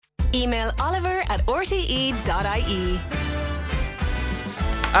Email oliver@rte.ie.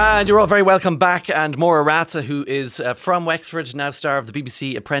 And you're all very welcome back. And Maura Rath, who is from Wexford, now star of the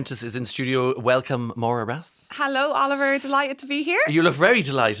BBC Apprentice, is in studio. Welcome, Maura Rath. Hello, Oliver. Delighted to be here. You look very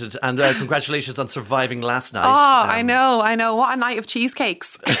delighted, and congratulations on surviving last night. Oh, I know. What a night of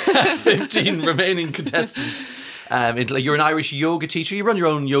cheesecakes. 15 remaining contestants. You're an Irish yoga teacher. You run your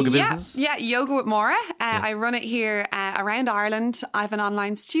own yoga business? Yeah, Yoga with Maura. I run it here around Ireland. I have an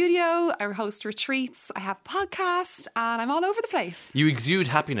online studio. I host retreats. I have podcasts, and I'm all over the place. You exude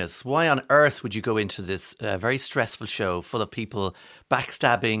happiness. Why on earth would you go into this very stressful show full of people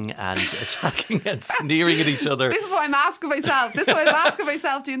backstabbing and attacking and sneering at each other? This is what I'm asking myself. This is what I was asking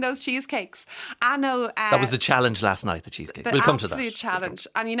myself doing those cheesecakes. I know. That was the challenge last night, the cheesecake. We'll come to that. The absolute challenge.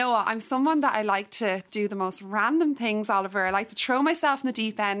 And you know what? I'm someone that I like to do the most random things, Oliver. I like to throw myself in the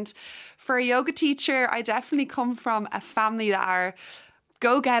deep end. For a yoga teacher, I definitely come from a family that are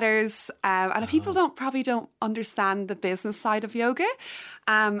go-getters, and people probably don't understand the business side of yoga.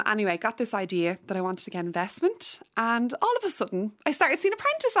 Anyway, I got this idea that I wanted to get investment, and all of a sudden I started seeing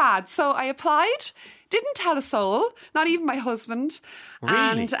Apprentice ads. So I applied, didn't tell a soul, not even my husband.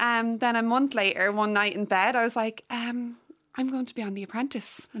 Really? And then a month later, one night in bed, I was like, I'm going to be on The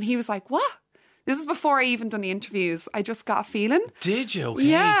Apprentice. And he was like, what? This is before I even done the interviews. I just got a feeling. Did you? Okay.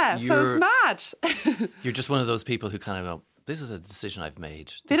 Yeah, so it's mad. You're just one of those people who kind of go, this is a decision I've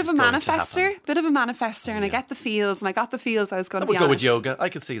made. Bit of a manifester, and I get the feels, and I got the feels I was going to be on. I would go with yoga. I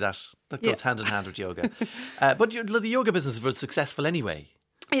could see that. That goes hand in hand with yoga. But the yoga business was successful anyway.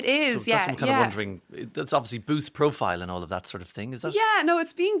 It is, so that's what I'm kind of wondering. That's obviously boosts profile and all of that sort of thing, is that? Yeah, no,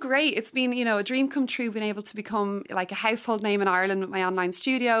 it's been great. It's been, a dream come true, being able to become like a household name in Ireland with my online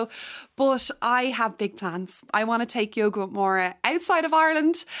studio. But I have big plans. I want to take Yoga with Maura outside of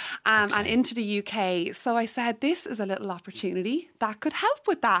Ireland and into the UK. So I said, this is a little opportunity that could help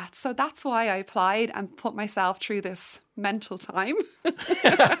with that. So that's why I applied and put myself through this mental time.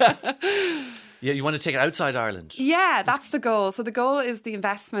 Yeah, you want to take it outside Ireland? Yeah, that's the goal. So the goal is the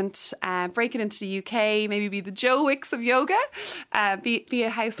investment, break it into the UK, maybe be the Joe Wicks of yoga, be a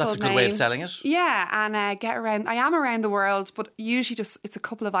household name. That's a good way of selling it. Yeah, and get around. I am around the world, but usually it's a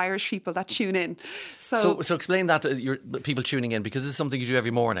couple of Irish people that tune in. So explain that to your people tuning in, because this is something you do every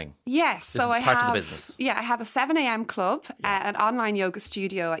morning. Yes, this so is part of the business. Yeah, I have a 7 a.m. club, an online yoga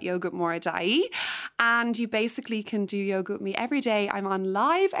studio at yogawithmaura.ie, and you basically can do yoga with me every day. I'm on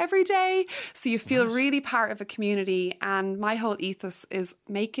live every day, so you feel really part of a community. And my whole ethos is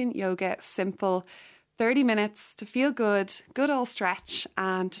making yoga simple, 30 minutes to feel good old stretch,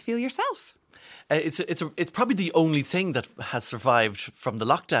 and to feel yourself. It's probably the only thing that has survived from the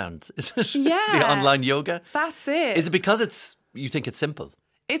lockdown, isn't it? Yeah. The online yoga. That's it. Is it because you think it's simple?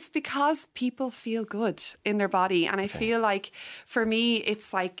 It's because people feel good in their body. And I feel like, for me,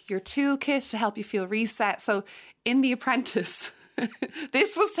 it's like your toolkit to help you feel reset. So in The Apprentice,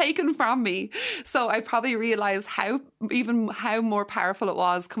 this was taken from me. So I probably realised how more powerful it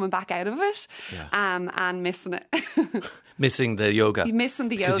was coming back out of it, and missing it. Missing the yoga. Missing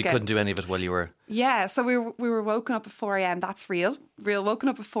the yoga. Because you couldn't do any of it while you were... Yeah, so we were woken up at 4 a.m. That's real. Woken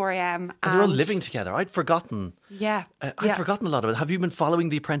up at 4 a.m. And they're all living together. I'd forgotten. Yeah. I'd forgotten a lot of it. Have you been following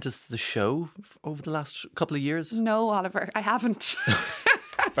The Apprentice, the show, over the last couple of years? No, Oliver, I haven't.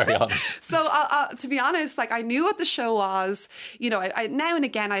 Very honest. So to be honest, like, I knew what the show was. I now and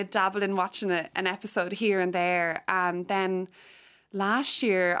again I dabble in watching an episode here and there, and then last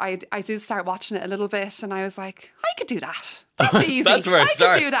year I did start watching it a little bit, and I was like, I could do that. That's easy. That's where it starts.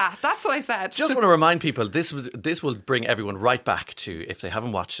 I could do that. That's what I said. Just want to remind people, this will bring everyone right back to, if they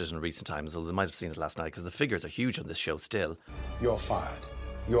haven't watched it in recent times, although they might have seen it last night, because the figures are huge on this show still. You're fired.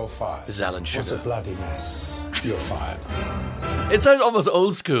 You're fired. This is Alan Sugar. What a bloody mess. You're fired. It sounds almost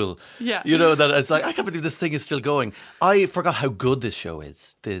old school. Yeah. That it's like, I can't believe this thing is still going. I forgot how good this show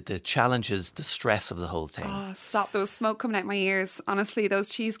is. The challenges, the stress of the whole thing. Oh, stop. There was smoke coming out my ears. Honestly, those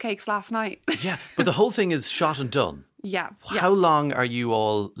cheesecakes last night. Yeah, but the whole thing is shot and done. Yeah. How long are you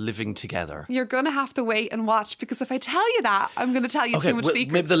all living together? You're going to have to wait and watch, because if I tell you that, I'm going to tell you too much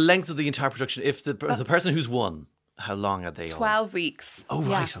secrets. Maybe the length of the entire production. If the person who's won, how long are they 12 weeks. Oh,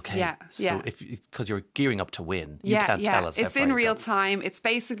 right, okay. Yeah, so because you're gearing up to win, you can't tell us. It's in real time. It's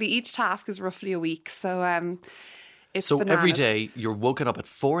basically, each task is roughly a week. So it's bananas. Every day you're woken up at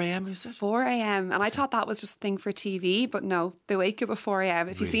 4 a.m, you said? 4 a.m. And I thought that was just a thing for TV, but no, they wake you up at 4 a.m.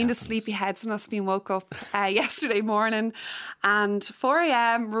 If you've seen the sleepy heads and us being woke up yesterday morning, and 4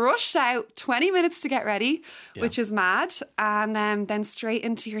 a.m, rushed out, 20 minutes to get ready, which is mad, and then straight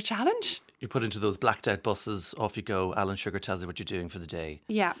into your challenge. You put into those blacked out buses, off you go. Alan Sugar tells you what you're doing for the day.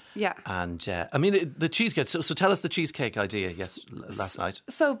 Yeah. And I mean, the cheesecake. So tell us the cheesecake idea, last night.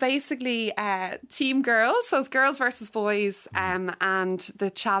 So basically, team girls, so it's girls versus boys. And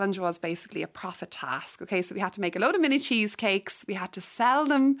the challenge was basically a profit task. Okay, so we had to make a load of mini cheesecakes. We had to sell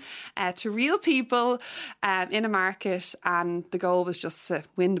them to real people in a market. And the goal was just to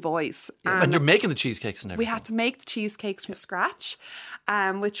win the boys. Yeah, and you're making the cheesecakes and everything. We had to make the cheesecakes from scratch,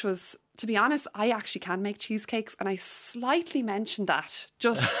 which was, to be honest, I actually can make cheesecakes, and I slightly mentioned that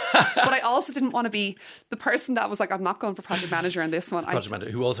but I also didn't want to be the person that was like, I'm not going for project manager on this one. Project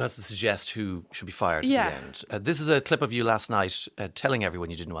manager who also has to suggest who should be fired Yeah. at the end. This is a clip of you last night telling everyone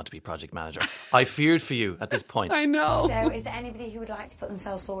you didn't want to be project manager. I feared for you at this point. I know. So is there anybody who would like to put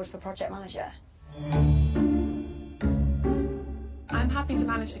themselves forward for project manager? I'm happy to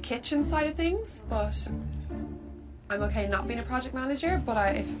manage the kitchen side of things, but I'm okay not being a project manager.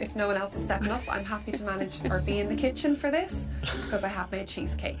 But if no one else is stepping up, I'm happy to manage or be in the kitchen for this, because I have made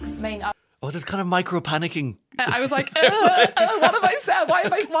cheesecakes. Oh, there's kind of micro panicking. And I was like, what have I said?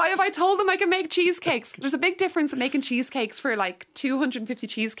 Why have I told them I can make cheesecakes? There's a big difference in making cheesecakes for like 250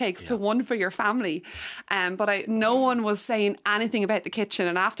 cheesecakes to one for your family. But no one was saying anything about the kitchen.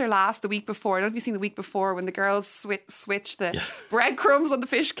 And after the week before, I don't know if you've seen the week before when the girls switched the breadcrumbs on the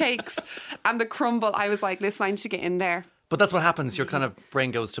fish cakes and the crumble, I was like, listen, I need to get in there. But that's what happens. Your kind of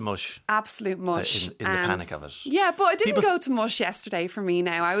brain goes to mush. Absolute mush. In the panic of it. Yeah, but I didn't go to mush yesterday for me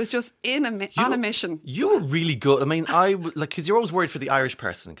now. I was just on a mission. You were really good. I mean, because you're always worried for the Irish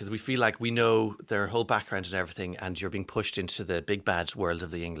person, because we feel like we know their whole background and everything, and you're being pushed into the big bad world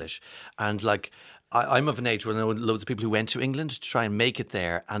of the English. And like, I'm of an age where I know loads of people who went to England to try and make it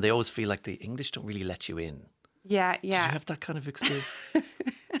there, and they always feel like the English don't really let you in. Yeah. Did you have that kind of experience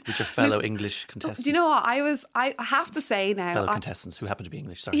with your fellow English contestants? Do you know what? I have to say now. Fellow contestants who happen to be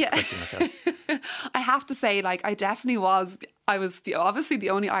English. Sorry, correcting myself. I have to say, like, I definitely was. I was obviously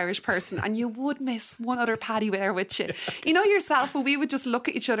the only Irish person, and you would miss one other paddy there with you. You know yourself, when we would just look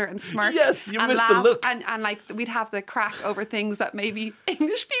at each other and smirk. Yes, you and missed laugh, the look. And like, we'd have the crack over things that maybe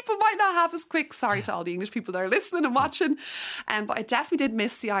English people might not have as quick. Sorry to all the English people that are listening and watching. But I definitely did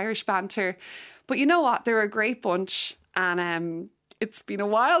miss the Irish banter. But you know what? They're a great bunch. And it's been a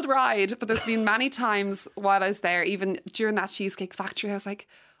wild ride, but there's been many times while I was there, even during that Cheesecake Factory, I was like,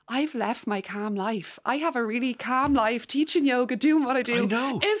 I've left my calm life. I have a really calm life, teaching yoga, doing what I do. I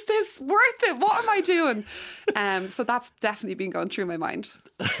know. Is this worth it? What am I doing? So that's definitely been going through my mind.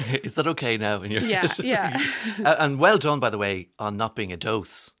 Is that okay now? Yeah. And well done, by the way, on not being a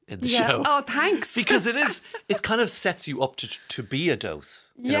dose in the show. Oh, thanks. Because it kind of sets you up to be a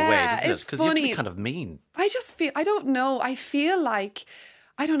dose in a way, doesn't it? It's Because you have to be funny. kind of mean. I don't know. I feel like,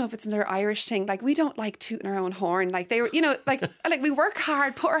 I don't know if it's another Irish thing. Like, we don't like tooting our own horn. Like, they were, like we work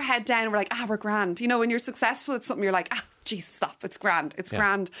hard, put our head down, and we're like, we're grand. You know, when you're successful at something, you're like, geez, stop, it's grand. It's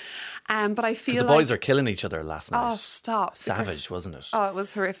grand. But I feel The like boys are killing each other last night. Oh, stop. Savage, wasn't it? Oh, it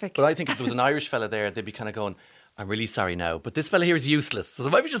was horrific. But I think if there was an Irish fella there, they'd be kind of going, I'm really sorry now, but this fella here is useless. So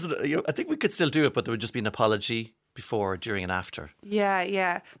there might be just, I think we could still do it, but there would just be an apology before, during and after.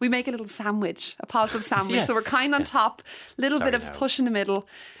 Yeah. We make a little sandwich, a positive sandwich. Yeah. So we're kind on top, little Sorry bit of now. push in the middle,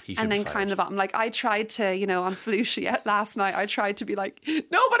 He should and be then fired. kind of bottom. Like, I tried to, on Felucia last night, I tried to be like,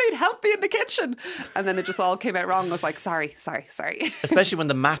 nobody'd help me in the kitchen. And then it just all came out wrong. I was like, sorry. Especially when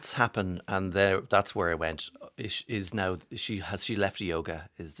the maths happen, and that's where it went. Has she left yoga?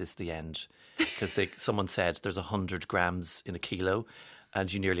 Is this the end? Because someone said there's 100 grams in a kilo,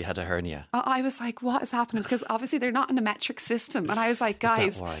 and you nearly had a hernia. I was like, what is happening? Because obviously they're not in the metric system. And I was like,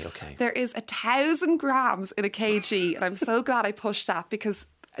 guys, why? Okay. there is 1,000 grams in a kg. And I'm so glad I pushed that, because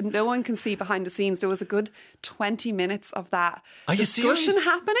no one can see behind the scenes. There was a good 20 minutes of that Are you discussion serious?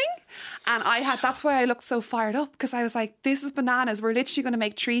 happening. And that's why I looked so fired up, because I was like, this is bananas. We're literally going to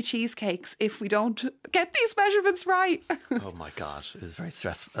make 3 cheesecakes if we don't get these measurements right. Oh my God, it was very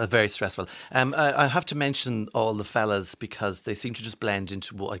stressful. Very stressful. I have to mention all the fellas, because they seem to just blend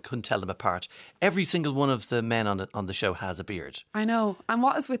into. I couldn't tell them apart. Every single one of the men on the show has a beard. I know. And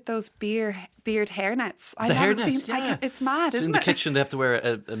what is with those beard hairnets? I The haven't hairnets, seen. yeah. It's mad, So isn't in the it? kitchen, they have to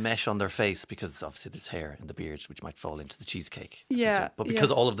wear a mesh on their face, because obviously there's hair in the beard, which might fall into the cheesecake. Yeah, But because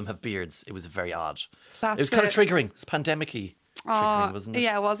yeah. all of them have beards, it was very odd. That's it was kind of it. triggering. It was pandemic-y triggering, wasn't it?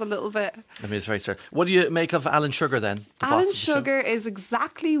 Yeah, it was a little bit. I mean, it's very strange. What do you make of Alan Sugar then? The boss Alan of the show? Sugar is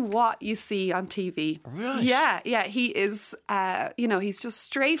exactly what you see on TV. Right. Yeah. He is, he's just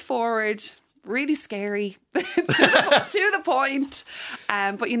straightforward, really scary, to the point.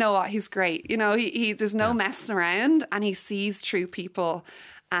 But you know what? He's great. He there's no messing around, and he sees through people.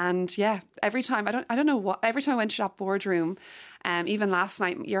 And yeah, every time I don't know what, every time I went to that boardroom, even last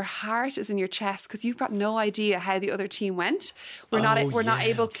night, your heart is in your chest because you've got no idea how the other team went. We're not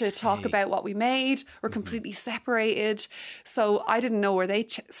able to talk about what we made. We're completely separated. So I didn't know, were they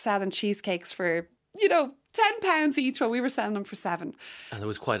selling cheesecakes for, £10 each while we were selling them for £7. And there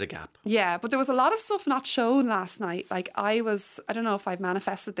was quite a gap. Yeah, but there was a lot of stuff not shown last night. Like I don't know if I've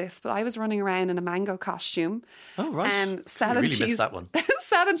manifested this, but I was running around in a mango costume. Oh, right. Selling I really cheese. missed that one.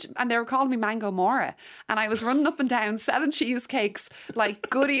 And they were calling me Mango Maura. And I was running up and down selling cheesecakes like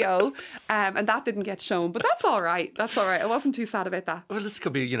goody-o. And that didn't get shown. But that's all right. That's all right. I wasn't too sad about that. Well, this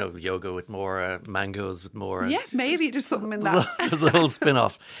could be, yoga with more, mangoes with more. Yeah, maybe there's something in that. There's a whole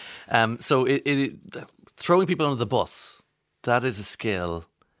spin-off. So throwing people under the bus, that is a skill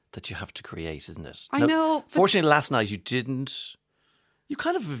that you have to create, isn't it? I know. Fortunately, last night you didn't. You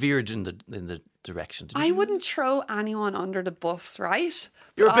kind of veered in the direction. Didn't you? I wouldn't throw anyone under the bus, right?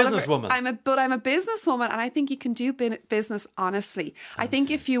 You're But a businesswoman. I'm a businesswoman, and I think you can do business honestly. I think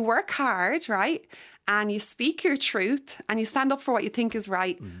if you work hard, right, and you speak your truth and you stand up for what you think is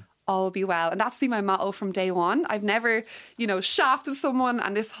right, all will be well. And that's been my motto from day one. I've never, shafted someone,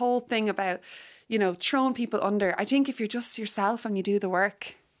 and this whole thing about, throwing people under. I think if you're just yourself and you do the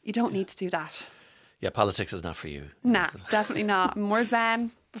work, you don't need to do that. Yeah, politics is not for you. Nah, definitely not. I'm more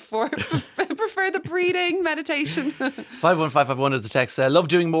zen. Prefer the breathing, meditation. 51551 is the text. Love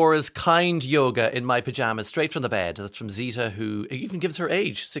doing Maura's kind yoga in my pyjamas, straight from the bed. That's from Zita, who even gives her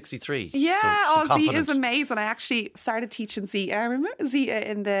age, 63. Yeah, so Zita is amazing. I actually started teaching Zita. I remember Zita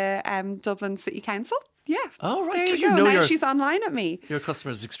in the Dublin City Council. Yeah. Oh, right. There you go. Now she's online at me. Your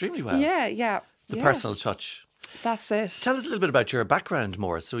customers extremely well. Yeah. The personal touch. That's it. Tell us a little bit about your background,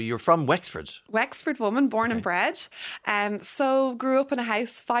 Maura. So you're from Wexford. Wexford woman, born and bred. So grew up in a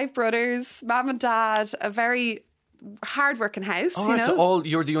house, 5 brothers, mum and dad, a very hard-working house. Oh, right, so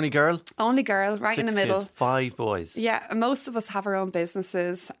you're the only girl? Only girl, right 6 in the middle. Kids, 5 boys. Yeah, and most of us have our own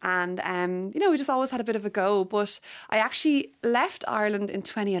businesses, and we just always had a bit of a go. But I actually left Ireland in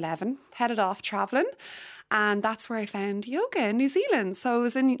 2011, headed off travelling, and that's where I found yoga in New Zealand. So I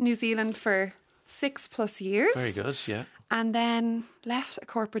was in New Zealand for 6+ years. Very good, yeah. And then left a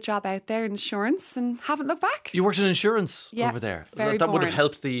corporate job out there in insurance and haven't looked back. You worked in insurance over there. Very that would have boring.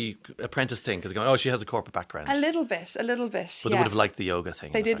 helped the apprentice thing, because going, she has a corporate background. A little bit. But yeah. they would have liked the yoga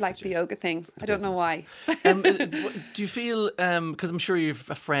thing. They did like the yoga thing. I don't know why. Do you feel, because I'm sure you've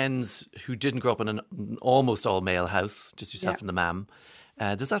friends who didn't grow up in an almost all male house, just yourself and the mam.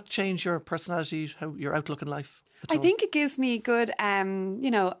 Does that change your personality, your outlook in life? I think it gives me good,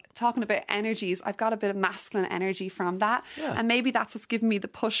 talking about energies, I've got a bit of masculine energy from that. Yeah. And maybe that's what's given me the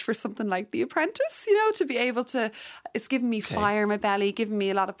push for something like The Apprentice, to be able to, it's given me fire in my belly, giving me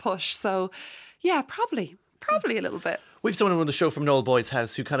a lot of push. So yeah, probably a little bit. We've someone on the show from an old boys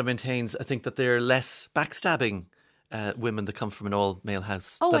house who kind of maintains, I think, that they're less backstabbing women that come from an all-male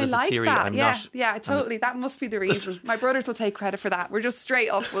house. Oh, that is I like a theory. that. Yeah, totally. That must be the reason. My brothers will take credit for that. We're just straight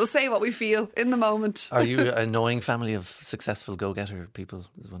up. We'll say what we feel in the moment. Are you an annoying family of successful go-getter people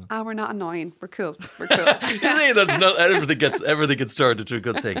as well? We're not annoying. We're cool. You see, that's not everything gets turned into a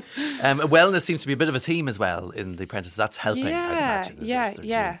good thing. Wellness seems to be a bit of a theme as well in The Apprentice. That's helping, I'd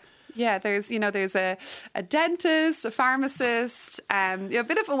imagine. Yeah, there's a dentist, a pharmacist, a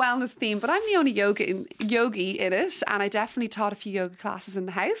bit of a wellness theme, but I'm the only yogi in it, and I definitely taught a few yoga classes in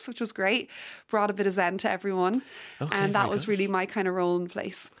the house, which was great. Brought a bit of zen to everyone, and that was really my kind of role in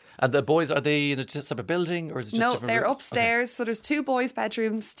place. And the boys, are they in a separate building, or is it just different they're rooms? Upstairs. Okay. So there's 2 boys'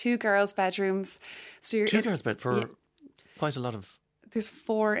 bedrooms, 2 girls' bedrooms. So you're 2 girls' bed for quite a lot of. There's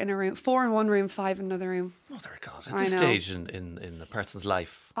 4 in a room, 4 in one room, 5 in another room. Oh, there we go. At this stage in a person's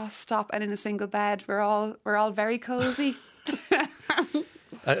life. Oh, stop! And in a single bed, we're all very cozy.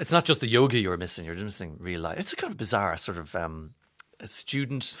 It's not just the yoga you're missing; you're just missing real life. It's a kind of bizarre sort of a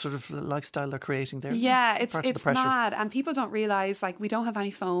student sort of lifestyle they're creating there. Yeah, it's mad, and people don't realise we don't have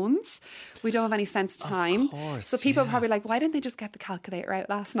any phones, we don't have any sense of time. Of course, so people are probably like, why didn't they just get the calculator out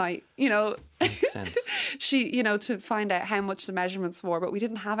last night? Makes sense. To find out how much the measurements were, but we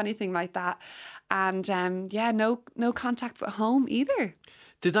didn't have anything like that, and no contact with home either.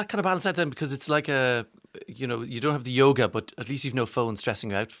 Did that kind of balance out then? Because it's like you don't have the yoga, but at least you've no phone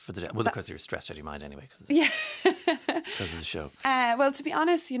stressing you out for the day. Well, because you're stressed out of your mind anyway. because of the show? Well, to be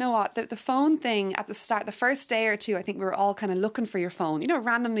honest, you know what? The phone thing at the start, the first day or two, I think we were all kind of looking for your phone,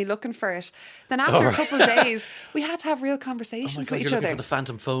 randomly looking for it. Then after a couple of days, we had to have real conversations with each you're other. looking for the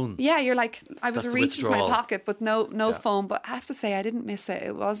phantom phone. Yeah, you're like, I was That's the reaching for my withdrawal. pocket, but no phone. But I have to say, I didn't miss it.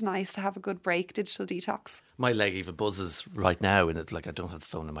 It was nice to have a good break, digital detox. My leg even buzzes right now, and it like I don't have the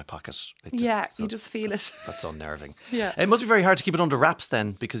phone in my pocket. You just feel it. That's unnerving. Yeah. It must be very hard to keep it under wraps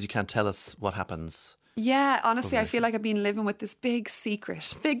then, because you can't tell us what happens. Yeah, honestly, I feel like I've been living with this big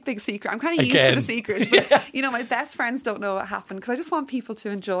secret. Big secret. I'm kind of used to the secret. But, my best friends don't know what happened because I just want people to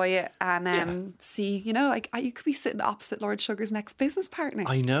enjoy it and see, you could be sitting opposite Lord Sugar's next business partner.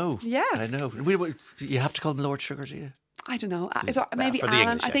 I know. Yeah. I know. You have to call them Lord Sugar, do you? I don't know. So, Maybe for the Alan.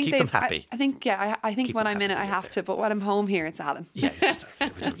 English, I think keep them happy. I think Keep when them I'm in it, I happy, have to. But when I'm home here, it's Alan. Yeah,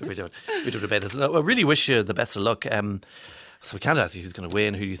 we don't debate this. I really wish you the best of luck. So we can't ask you who's going to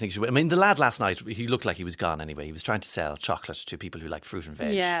win. Who do you think should win? I mean, the lad last night, he looked like he was gone anyway. He was trying to sell chocolate to people who like fruit and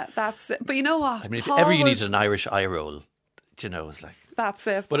veg. Yeah, that's it. But you know what? I mean, if Paul ever you was- needed an Irish eye roll, it's like. That's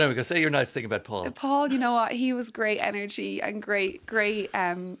it. But anyway, say your nice thing about Paul. Paul, you know what? He was great energy and great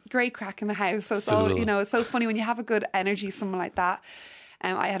crack in the house. So it's all, it's so funny when you have a good energy, someone like that.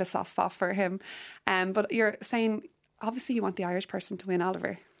 I had a soft spot for him. But you're saying, obviously, you want the Irish person to win,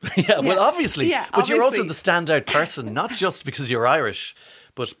 Oliver. Yeah, well, obviously. Yeah, but you're also obviously. the standout person, not just because you're Irish,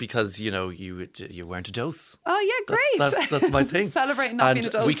 but because, you weren't a dose. Oh, yeah, great. That's my thing. Celebrating not being a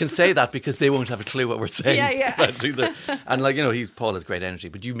dose. We can say that because they won't have a clue what we're saying. Yeah. Either. And Paul has great energy,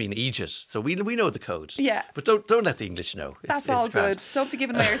 but you mean Egypt, so we know the code. Yeah. But don't let the English know. That's all good. Don't be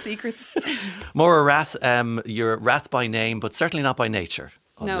giving away our secrets. Maura Rath, you're Rath by name, but certainly not by nature.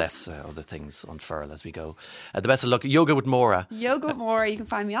 No. Unless other things unfurl as we go. The best of luck. Yoga with Maura. Yoga with Maura. You can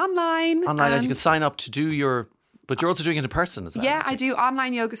find me online. And you can sign up to do your... But you're also doing it in person as well. Yeah, I do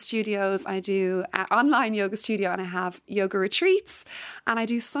online yoga studios. I do online yoga studio and I have yoga retreats and I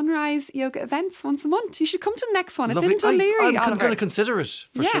do sunrise yoga events once a month. You should come to the next one. It's Lovely. in Deliri, I'm Oliver. going to consider it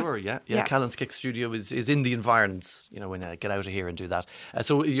for Yeah. sure. Yeah. Callan's Kick Studio is in the environs. When I get out of here and do that.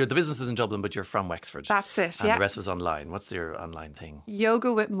 So the business is in Dublin, but you're from Wexford. That's it. And Yeah. the rest was online. What's your online thing?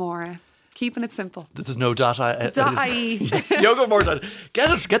 Yoga with Maura. Keeping it simple. There's no .ie. Yoga Maura.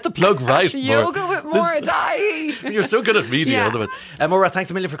 Get the plug right. Maura. Yoga with Maura.ie. You're so good at media. Yeah. Otherwise. Maura, thanks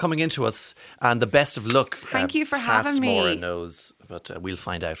a million for coming into us, and the best of luck. Thank you for past having me. Maura knows, but we'll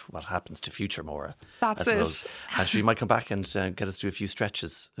find out what happens to future Maura. That's I it. suppose. And she might come back and get us to do a few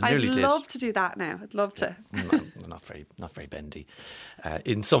stretches. I I'd nearly love did. to do that now. I'd love to. Not very bendy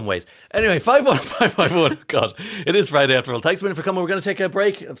in some ways. Anyway, 51551. God, it is Friday after all. Thanks a million for coming. We're going to take a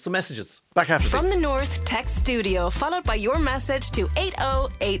break of some messages. Back after From this. the North Text Studio, followed by your message to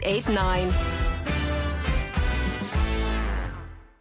 80889.